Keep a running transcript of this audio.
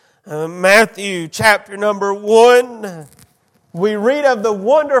Matthew chapter number 1, we read of the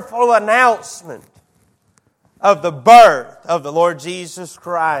wonderful announcement of the birth of the Lord Jesus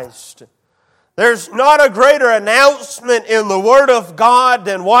Christ. There's not a greater announcement in the Word of God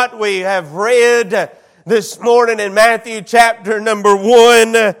than what we have read this morning in Matthew chapter number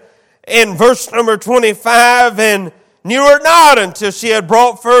 1 in verse number 25. And knew her not until she had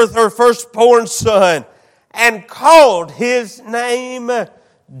brought forth her firstborn son, and called his name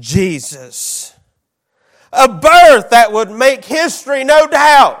Jesus. A birth that would make history, no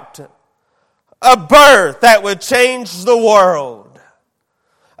doubt. A birth that would change the world.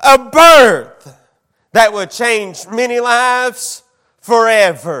 A birth that would change many lives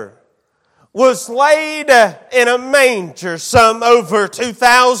forever. Was laid in a manger some over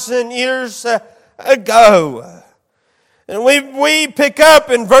 2,000 years ago. And we pick up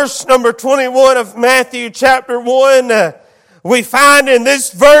in verse number 21 of Matthew chapter 1. We find in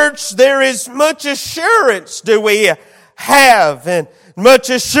this verse there is much assurance do we have, and much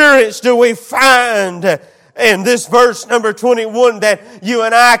assurance do we find in this verse number 21 that you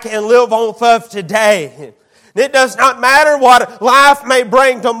and I can live on of today. It does not matter what life may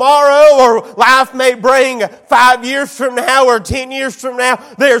bring tomorrow or life may bring 5 years from now or 10 years from now.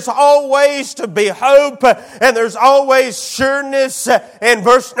 There's always to be hope and there's always sureness in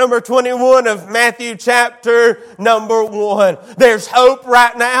verse number 21 of Matthew chapter number 1. There's hope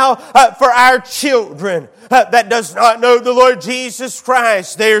right now for our children that does not know the Lord Jesus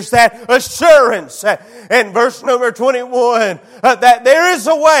Christ. There's that assurance in verse number 21 that there is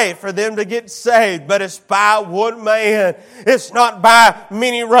a way for them to get saved, but it's by one man. It's not by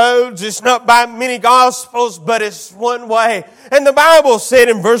many roads. It's not by many gospels, but it's one way. And the Bible said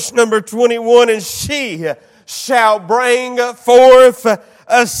in verse number 21, and she shall bring forth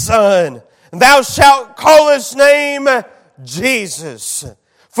a son. Thou shalt call his name Jesus,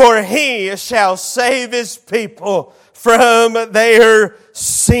 for he shall save his people from their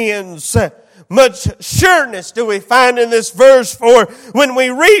sins. Much sureness do we find in this verse, for when we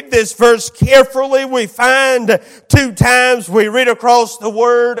read this verse carefully, we find 2 times we read across the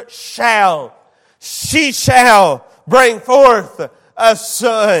word shall. She shall bring forth a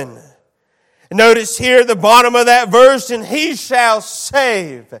son. Notice here at the bottom of that verse, and he shall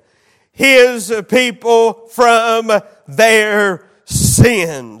save his people from their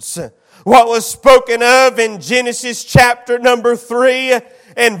sins. What was spoken of in Genesis chapter number 3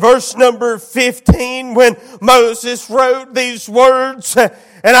 and verse number 15, when Moses wrote these words, and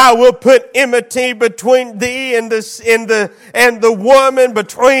I will put enmity between thee and the woman,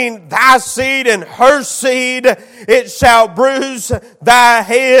 between thy seed and her seed. It shall bruise thy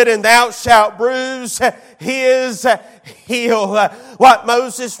head, and thou shalt bruise his heel. What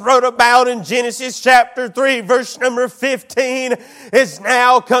Moses wrote about in Genesis chapter 3, verse number 15, is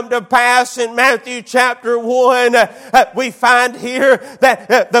now come to pass in Matthew chapter 1. We find here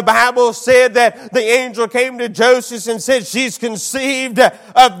that the Bible said that the angel came to Joseph and said, she's conceived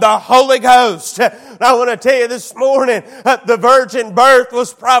of the Holy Ghost. I want to tell you this morning, the virgin birth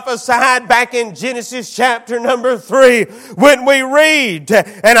was prophesied back in Genesis chapter number 3. When we read,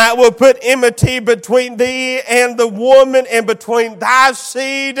 and I will put enmity between thee and the woman, and between thy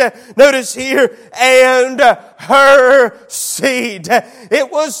seed, notice here, and her seed.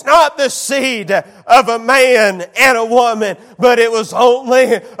 It was not the seed of a man and a woman, but it was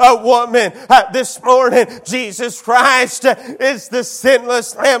only a woman. This morning, Jesus Christ is the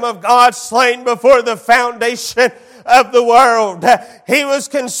sinless Lamb of God, slain before the foundation of the world. He was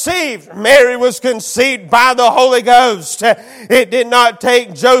conceived. Mary was conceived by the Holy Ghost. It did not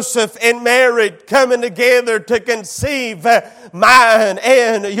take Joseph and Mary coming together to conceive mine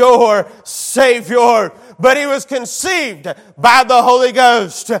and your Savior, but he was conceived by the Holy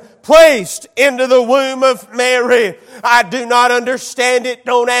Ghost, placed into the womb of Mary. I do not understand it.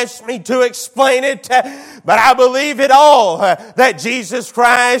 Don't ask me to explain it. But I believe it all, that Jesus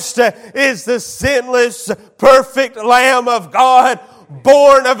Christ is the sinless, perfect Lamb of God,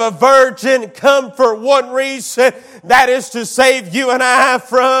 born of a virgin, come for one reason, that is to save you and I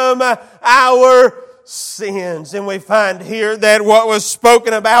from our sins. And we find here that what was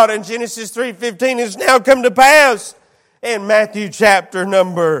spoken about in Genesis 3:15 has now come to pass in Matthew chapter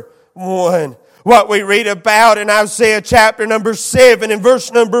number 1. What we read about in Isaiah chapter number 7 and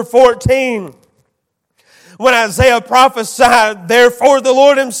verse number 14. When Isaiah prophesied, therefore the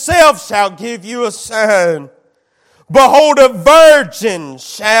Lord himself shall give you a sign. Behold, a virgin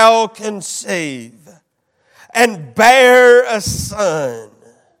shall conceive and bear a son.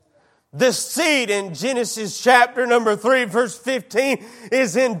 The seed in Genesis chapter number 3, verse 15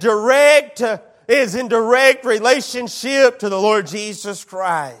 is in direct is in direct relationship to the Lord Jesus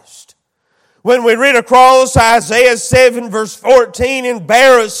Christ. When we read across Isaiah 7 verse 14, and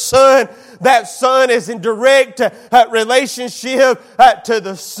bear a son, that son is in direct relationship to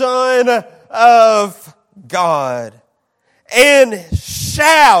the Son of God. And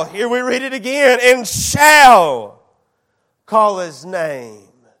shall, here we read it again, and shall call his name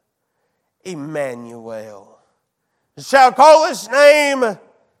Emmanuel. Shall call his name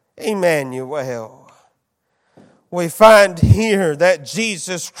Emmanuel. We find here that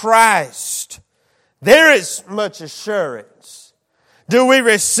Jesus Christ, there is much assurance. Do we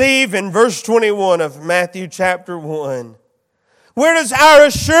receive in verse 21 of Matthew chapter 1? Where does our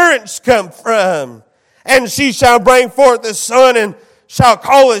assurance come from? And she shall bring forth a son and shall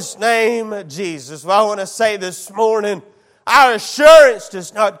call his name Jesus. Well, I want to say this morning, our assurance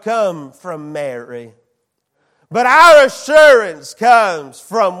does not come from Mary. But our assurance comes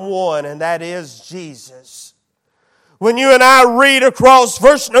from one, and that is Jesus. When you and I read across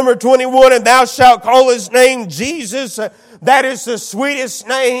verse number 21, and thou shalt call his name Jesus, that is the sweetest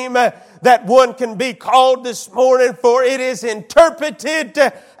name that one can be called this morning, for it is interpreted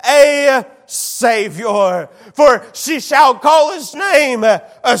a Savior. For she shall call his name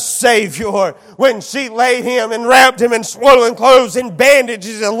a Savior. When she laid him and wrapped him in swaddling clothes and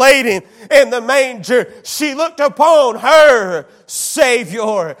bandages and laid him in the manger, she looked upon her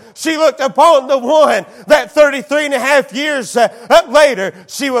Savior. She looked upon the one that 33 and a half years later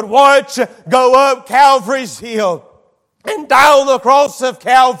she would watch go up Calvary's hill and die on the cross of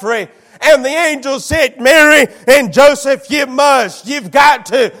Calvary. And the angel said, Mary and Joseph, you've got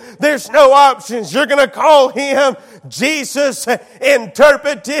to. There's no options. You're going to call him Jesus,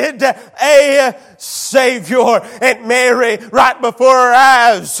 interpreted a Savior. And Mary, right before her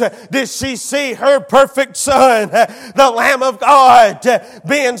eyes, did she see her perfect Son, the Lamb of God,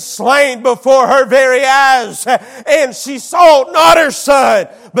 being slain before her very eyes. And she saw not her Son,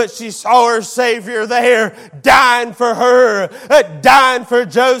 but she saw her Savior there, dying for her, dying for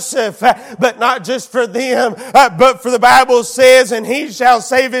Joseph, but not just for them, but for the Bible says, and he shall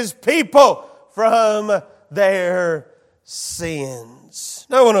save his people from their sins.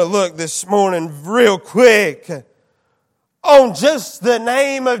 Now I want to look this morning real quick on just the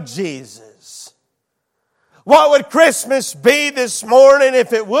name of Jesus. What would Christmas be this morning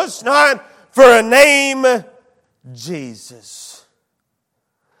if it was not for a name, Jesus?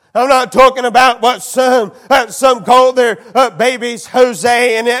 I'm not talking about what some call their babies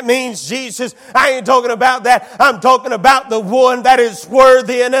Jose, and that means Jesus. I ain't talking about that. I'm talking about the one that is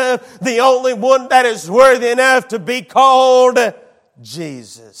worthy enough, the only one that is worthy enough to be called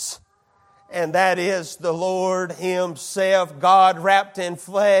Jesus. And that is the Lord Himself, God wrapped in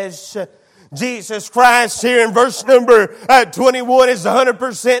flesh. Jesus Christ here in verse number 21 is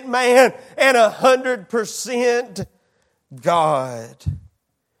 100% man and 100% God.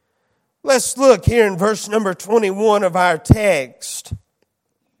 Let's look here in verse number 21 of our text.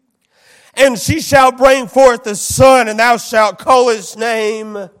 And she shall bring forth a son, and thou shalt call his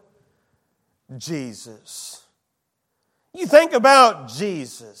name Jesus. You think about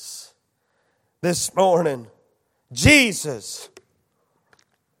Jesus this morning. Jesus.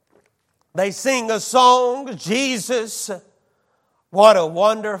 They sing a song, Jesus, what a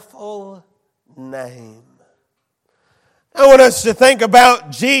wonderful name. I want us to think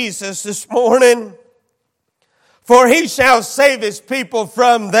about Jesus this morning. For he shall save his people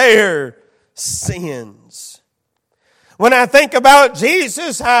from their sins. When I think about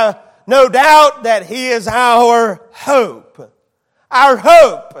Jesus, I no doubt that he is our hope. Our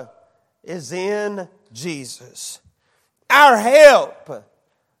hope is in Jesus. Our help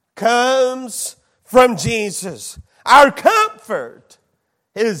comes from Jesus. Our comfort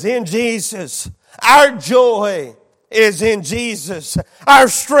is in Jesus. Our joy is in Jesus. Our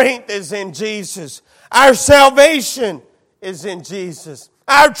strength is in Jesus. Our salvation is in Jesus.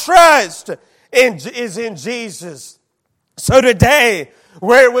 Our trust is in Jesus. So today,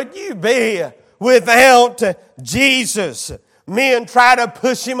 where would you be without Jesus? Men try to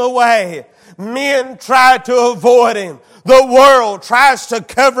push him away. Men try to avoid him. The world tries to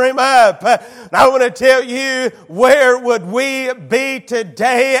cover him up. And I want to tell you, where would we be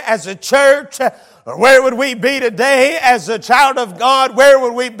today as a church? Or where would we be today as a child of God? Where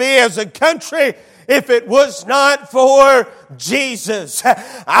would we be as a country if it was not for Jesus.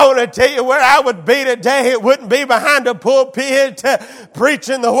 I want to tell you where I would be today. It wouldn't be behind a pulpit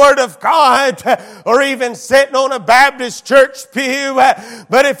preaching the Word of God or even sitting on a Baptist church pew.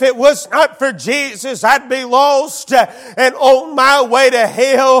 But if it was not for Jesus, I'd be lost and on my way to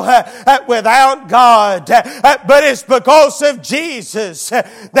hell without God. But it's because of Jesus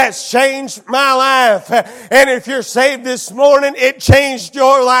that's changed my life. And if you're saved this morning, it changed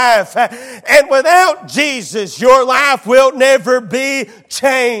your life. And without Jesus, your life will never be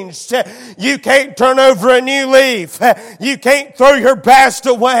changed. You can't turn over a new leaf. You can't throw your past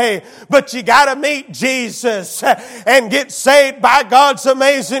away. But you got to meet Jesus and get saved by God's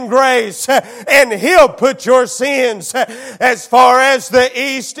amazing grace. And He'll put your sins as far as the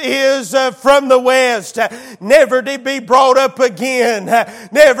east is from the west. Never to be brought up again.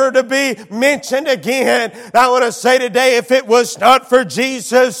 Never to be mentioned again. I want to say today, if it was not for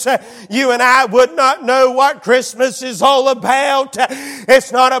Jesus, you and I would not know what Christmas is all about.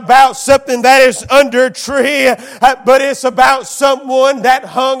 It's not about something that is under a tree, but it's about someone that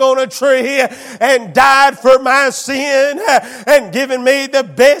hung on a tree and died for my sin and given me the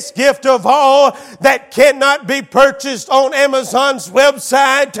best gift of all that cannot be purchased on Amazon's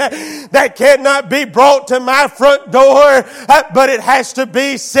website, that cannot be brought to my front door, but it has to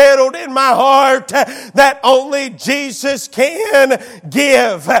be settled in my heart that only Jesus can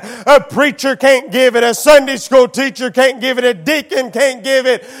give. A preacher can't give it. A Sunday school teacher can't give it. A deacon can't give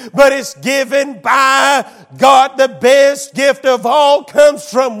it. But it's given by God. The best gift of all comes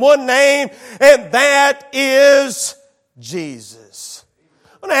from one name, and that is Jesus.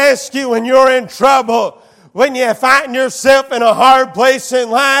 I want to ask you, when you're in trouble, when you find yourself in a hard place in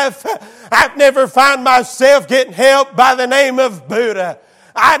life, I've never found myself getting help by the name of Buddha.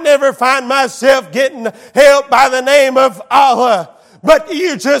 I never find myself getting help by the name of Allah. But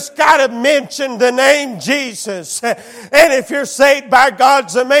you just got to mention the name Jesus. And if you're saved by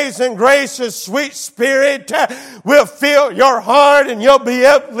God's amazing grace, His sweet Spirit will fill your heart and you'll be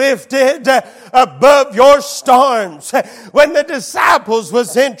uplifted above your storms. When the disciples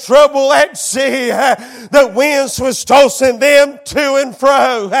was in trouble at sea, the winds was tossing them to and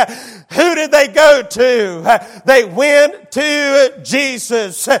fro. Who did they go to? They went to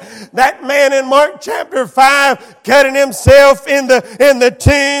Jesus. That man in Mark chapter 5 cutting himself in the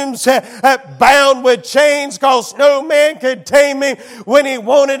tombs, bound with chains, because no man could tame him. When he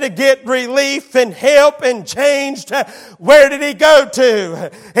wanted to get relief and help and changed, where did he go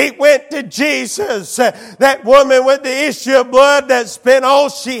to? He went to Jesus. That woman with the issue of blood that spent all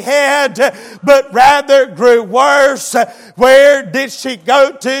she had, but rather grew worse. Where did she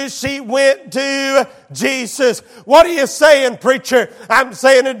go to? She went to Jesus. What are you saying, preacher? I'm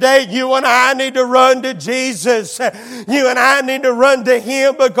saying today, you and I need to run to Jesus. You and I need to run to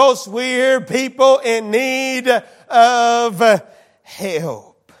Him because we're people in need of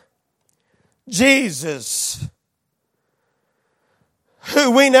help. Jesus,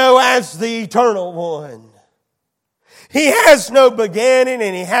 who we know as the Eternal One. He has no beginning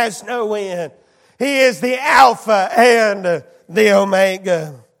and He has no end. He is the Alpha and the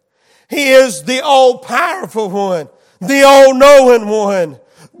Omega. He is the all-powerful one, the all-knowing one.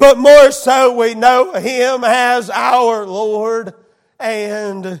 But more so, we know Him as our Lord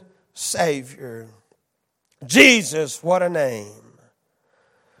and Savior. Jesus, what a name.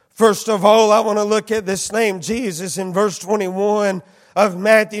 First of all, I want to look at this name, Jesus, in verse 21 of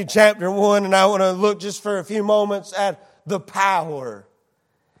Matthew chapter 1. And I want to look just for a few moments at the power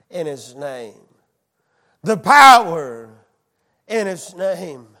in His name. The power in His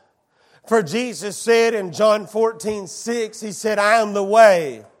name. For Jesus said in John 14:6, He said, I am the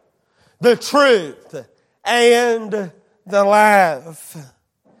way, the truth, and the life.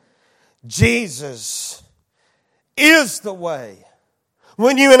 Jesus is the way.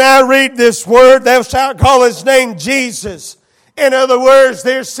 When you and I read this word, thou shalt call His name Jesus. In other words,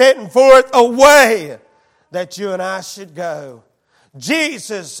 they're setting forth a way that you and I should go.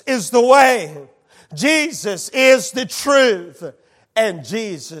 Jesus is the way. Jesus is the truth. And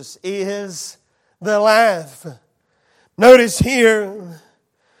Jesus is the life. Notice here,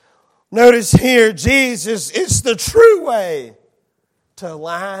 Jesus is the true way to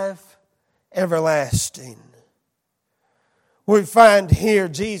life everlasting. We find here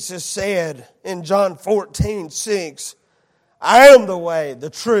Jesus said in John 14:6, I am the way, the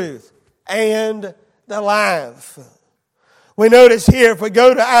truth, and the life. We notice here, if we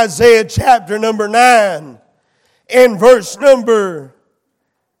go to Isaiah chapter number 9, in verse number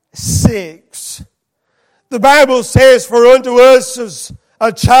 6, the Bible says, for unto us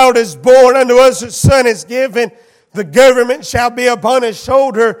a child is born, unto us a son is given, the government shall be upon His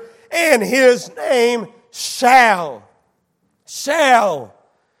shoulder, and His name shall shall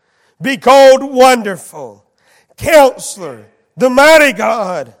be called Wonderful, Counselor, the Mighty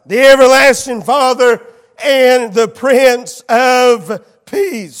God, the Everlasting Father, and the Prince of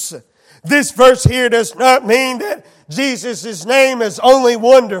Peace. This verse here does not mean that Jesus' name is only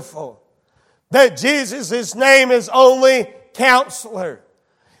Wonderful, that Jesus' name is only Counselor.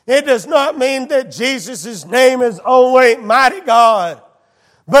 It does not mean that Jesus' name is only Mighty God.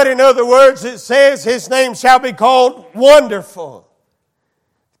 But in other words, it says His name shall be called Wonderful,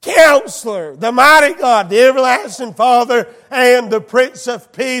 Counselor, the Mighty God, the Everlasting Father, and the Prince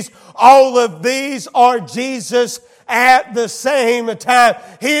of Peace. All of these are Jesus at the same time.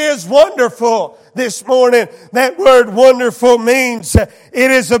 He is wonderful. This morning, that word wonderful means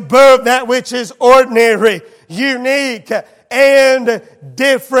it is above that which is ordinary, unique, and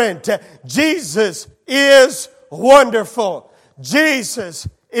different. Jesus is wonderful. Jesus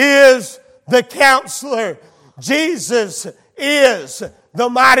is the Counselor. Jesus is the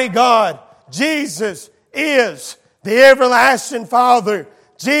Mighty God. Jesus is the Everlasting Father.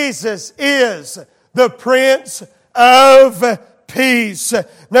 Jesus is the Prince of Peace.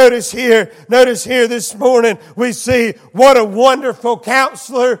 Notice here this morning we see what a wonderful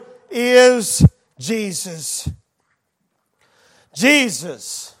Counselor is Jesus.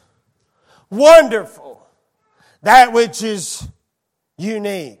 Jesus, wonderful, that which is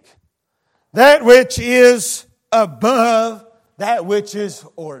unique, that which is above that which is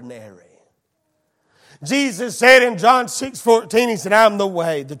ordinary. Jesus said in John 6:14, He said, I'm the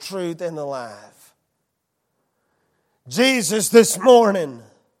way, the truth, and the life. Jesus this morning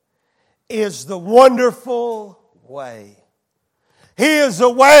is the wonderful way. He is the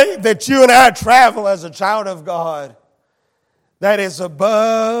way that you and I travel as a child of God that is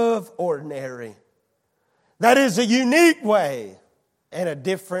above ordinary. That is a unique way and a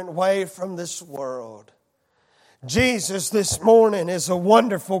different way from this world. Jesus this morning is a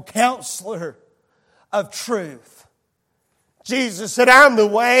wonderful Counselor of truth. Jesus said, I'm the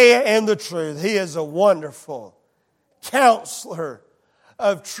way and the truth. He is a wonderful Counselor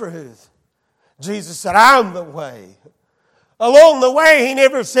of truth. Jesus said, I'm the way. Along the way, He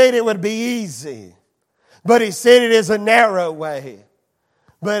never said it would be easy, but He said it is a narrow way.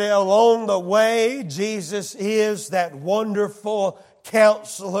 But along the way, Jesus is that wonderful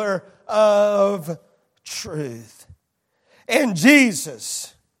Counselor of truth. And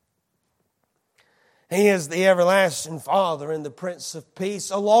Jesus, He is the Everlasting Father and the Prince of Peace.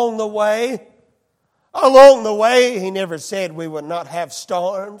 Along the way, He never said we would not have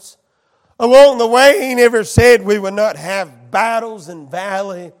storms. Along the way, He never said we would not have battles and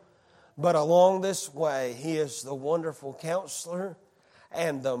valley. But along this way, He is the wonderful Counselor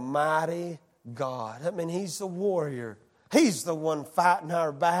and the mighty God. I mean, He's the warrior. He's the one fighting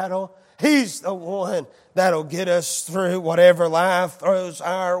our battle. He's the one that'll get us through whatever life throws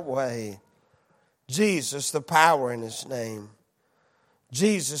our way. Jesus, the power in His name.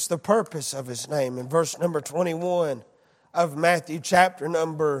 Jesus, the purpose of His name. In verse number 21 of Matthew chapter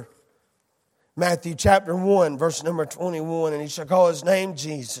 1, verse number 21, and He shall call His name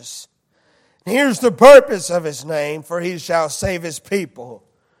Jesus. And here's the purpose of His name, for He shall save His people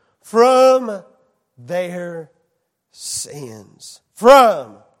from their sins.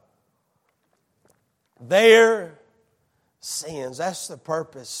 From their sins. That's the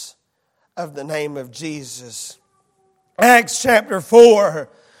purpose of the name of Jesus. Acts chapter 4,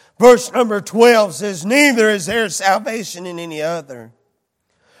 verse number 12 says, neither is there salvation in any other.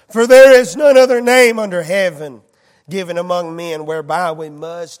 For there is none other name under heaven given among men whereby we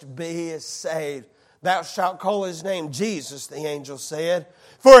must be saved. Thou shalt call His name Jesus, the angel said,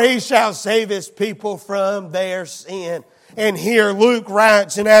 for He shall save His people from their sin. And here Luke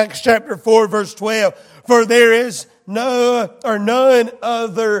writes in Acts chapter 4, verse 12, for there is none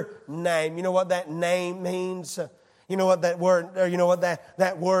other name. You know what that name means? You know what that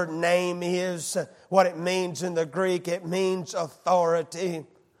word name is? What it means in the Greek? It means authority.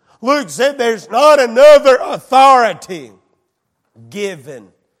 Luke said there's not another authority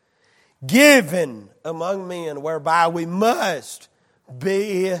given among men whereby we must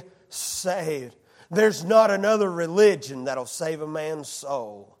be saved. There's not another religion that'll save a man's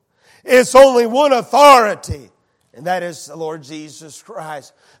soul. It's only one authority, and that is the Lord Jesus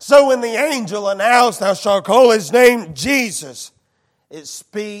Christ. So when the angel announced, thou shalt call His name Jesus, it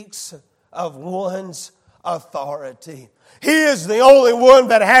speaks of one's authority. He is the only one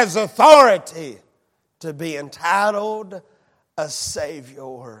that has authority to be entitled a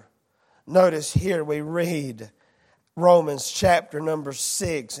Savior. Notice here we read Romans chapter number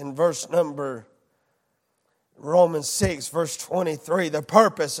 6 and Romans 6 verse 23, the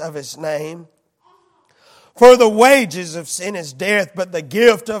purpose of His name. For the wages of sin is death, but the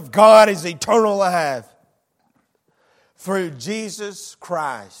gift of God is eternal life through Jesus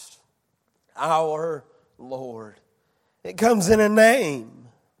Christ, our Lord. It comes in a name.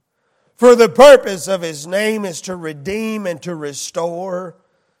 For the purpose of His name is to redeem and to restore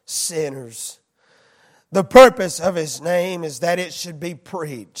sinners. The purpose of His name is that it should be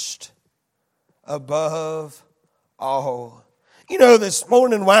preached above all. You know this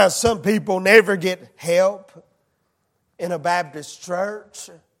morning why some people never get help in a Baptist church?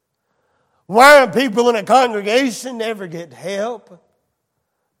 Why people in a congregation never get help?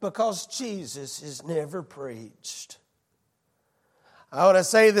 Because Jesus is never preached. I want to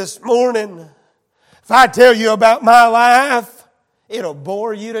say this morning, if I tell you about my life, it'll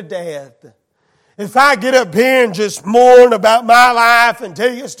bore you to death. If I get up here and just mourn about my life and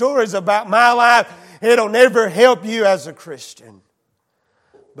tell you stories about my life, it'll never help you as a Christian.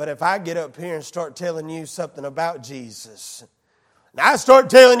 But if I get up here and start telling you something about Jesus, and I start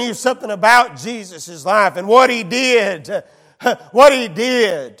telling you something about Jesus' life and what He did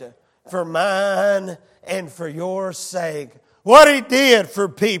for mine and for your sake, what He did for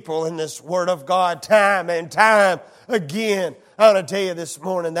people in this Word of God time and time again. I want to tell you this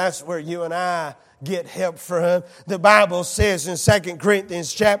morning, that's where you and I get help from. The Bible says in 2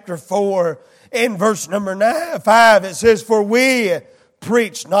 Corinthians chapter 4, in verse number 5, it says, For we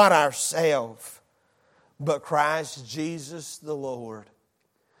preach not ourselves, but Christ Jesus the Lord.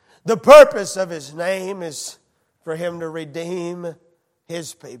 The purpose of His name is for Him to redeem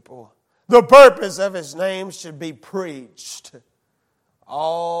His people. The purpose of His name should be preached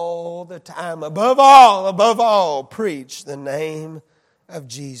all the time. Above all, preach the name of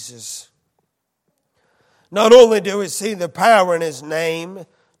Jesus. Not only do we see the power in His name,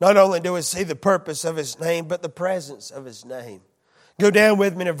 not only do we see the purpose of His name, but the presence of His name. Go down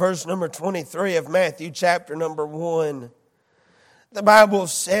with me to verse number 23 of Matthew chapter number 1. The Bible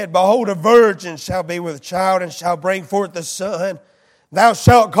said, Behold, a virgin shall be with child and shall bring forth a son. Thou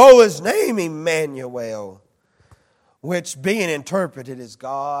shalt call his name Emmanuel, which being interpreted is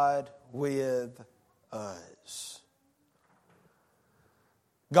God with us.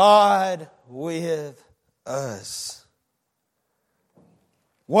 God with us.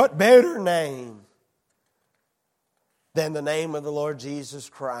 What better name than the name of the Lord Jesus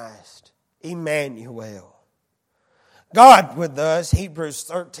Christ, Emmanuel. God with us. Hebrews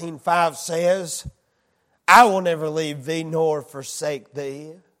 13:5 says, I will never leave thee nor forsake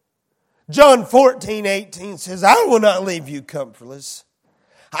thee. John 14:18 says, I will not leave you comfortless.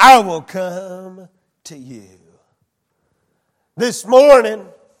 I will come to you. This morning,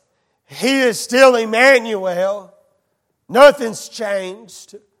 He is still Emmanuel. Nothing's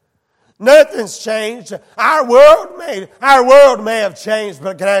changed. Nothing's changed. Our world may have changed,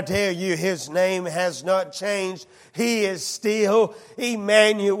 but can I tell you, His name has not changed. He is still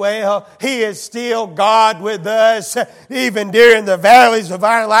Emmanuel. He is still God with us, even during the valleys of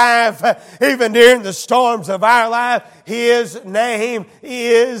our life, even during the storms of our life. His name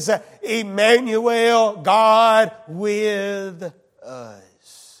is Emmanuel, God with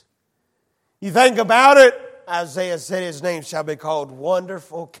us. You think about it? Isaiah said His name shall be called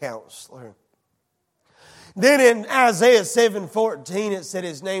Wonderful Counselor. Then in Isaiah 7:14 it said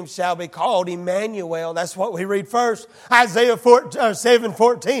His name shall be called Emmanuel. That's what we read first. Isaiah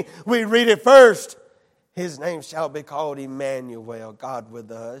 7:14, we read it first. His name shall be called Emmanuel, God with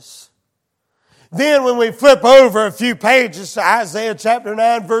us. Then when we flip over a few pages to Isaiah chapter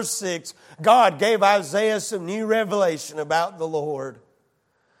 9 verse 6, God gave Isaiah some new revelation about the Lord.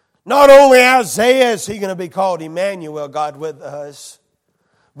 Not only Isaiah is he going to be called Emmanuel, God with us,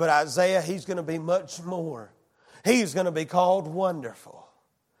 but Isaiah, he's going to be much more. He's going to be called Wonderful.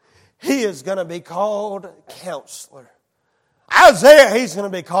 He is going to be called Counselor. Isaiah, he's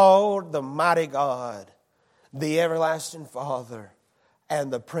going to be called the Mighty God, the Everlasting Father,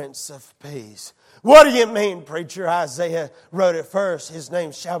 and the Prince of Peace. What do you mean, preacher? Isaiah wrote it first. His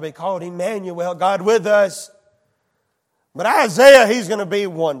name shall be called Emmanuel, God with us. But Isaiah, he's going to be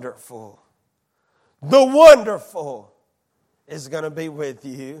Wonderful. The Wonderful is going to be with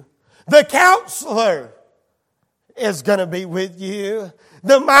you. The Counselor is going to be with you.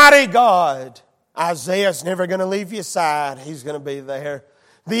 The Mighty God. Isaiah's never going to leave your side. He's going to be there.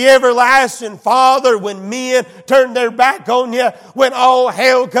 The Everlasting Father, when men turn their back on you, when all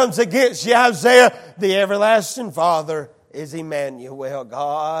hell comes against you, Isaiah, the Everlasting Father is Emmanuel,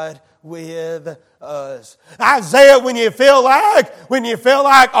 God with us. Isaiah, when you feel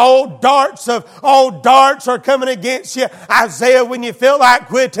like all darts are coming against you. Isaiah, when you feel like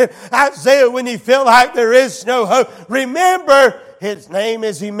quitting. Isaiah, when you feel like there is no hope. Remember, His name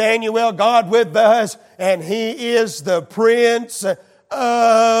is Emmanuel, God with us, and He is the Prince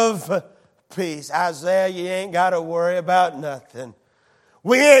of Peace. Isaiah, you ain't got to worry about nothing.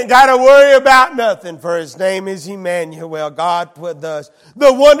 We ain't got to worry about nothing, for His name is Emmanuel, God with us.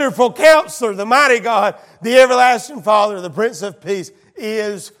 The wonderful Counselor, the mighty God, the everlasting Father, the Prince of Peace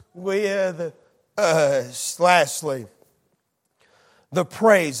is with us. Lastly, the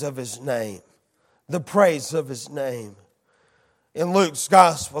praise of His name. The praise of His name. In Luke's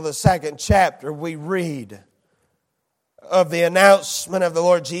Gospel, the 2nd chapter, we read of the announcement of the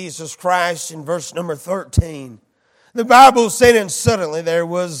Lord Jesus Christ in verse number 13. The Bible said, and suddenly there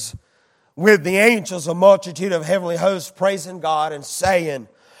was with the angels a multitude of heavenly hosts praising God and saying,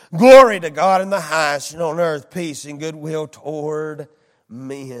 Glory to God in the highest, and on earth peace and goodwill toward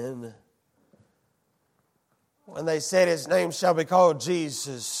men. When they said His name shall be called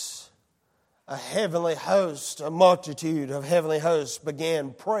Jesus, a heavenly host, a multitude of heavenly hosts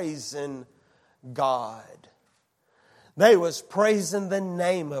began praising God. They was praising the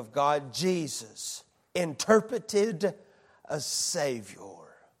name of God, Jesus, interpreted as Savior.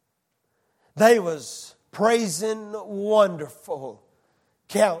 They was praising wonderful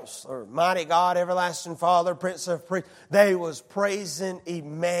Counselor, mighty God, everlasting Father, Prince of Peace. They was praising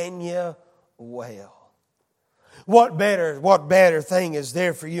Emmanuel. What better thing is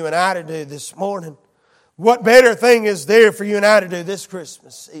there for you and I to do this morning? What better thing is there for you and I to do this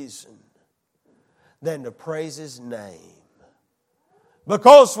Christmas season than to praise His name?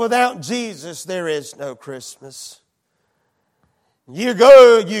 Because without Jesus, there is no Christmas. You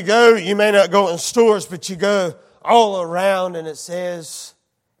may not go in stores, but you go all around and it says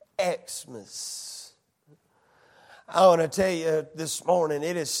Xmas. I want to tell you this morning,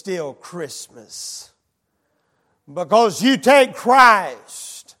 it is still Christmas. Because you take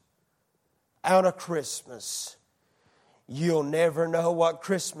Christ out of Christmas, you'll never know what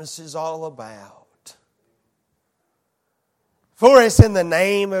Christmas is all about. For it's in the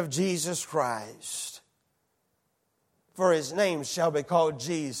name of Jesus Christ. For His name shall be called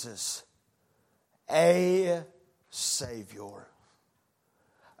Jesus, a Savior.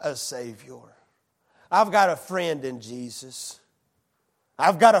 A Savior. I've got a friend in Jesus.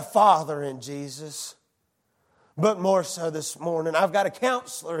 I've got a Father in Jesus. But more so this morning, I've got a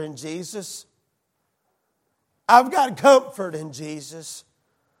Counselor in Jesus. I've got comfort in Jesus.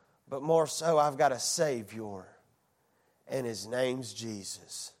 But more so, I've got a Savior. And His name's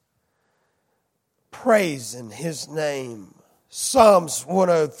Jesus. Praising His name. Psalms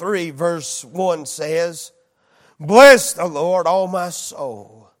 103 verse 1 says, Bless the Lord, all my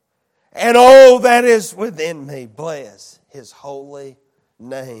soul, and all that is within me. Bless His holy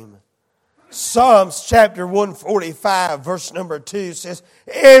name. Psalms chapter 145 verse number 2 says,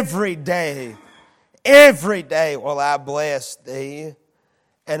 Every day will I bless Thee,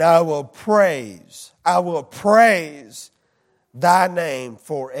 and I will praise Thy name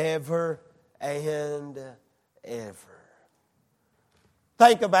forever and ever.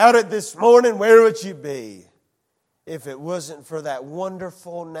 Think about it this morning. Where would you be if it wasn't for that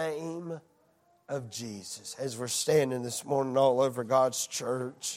wonderful name of Jesus? As we're standing this morning all over God's church,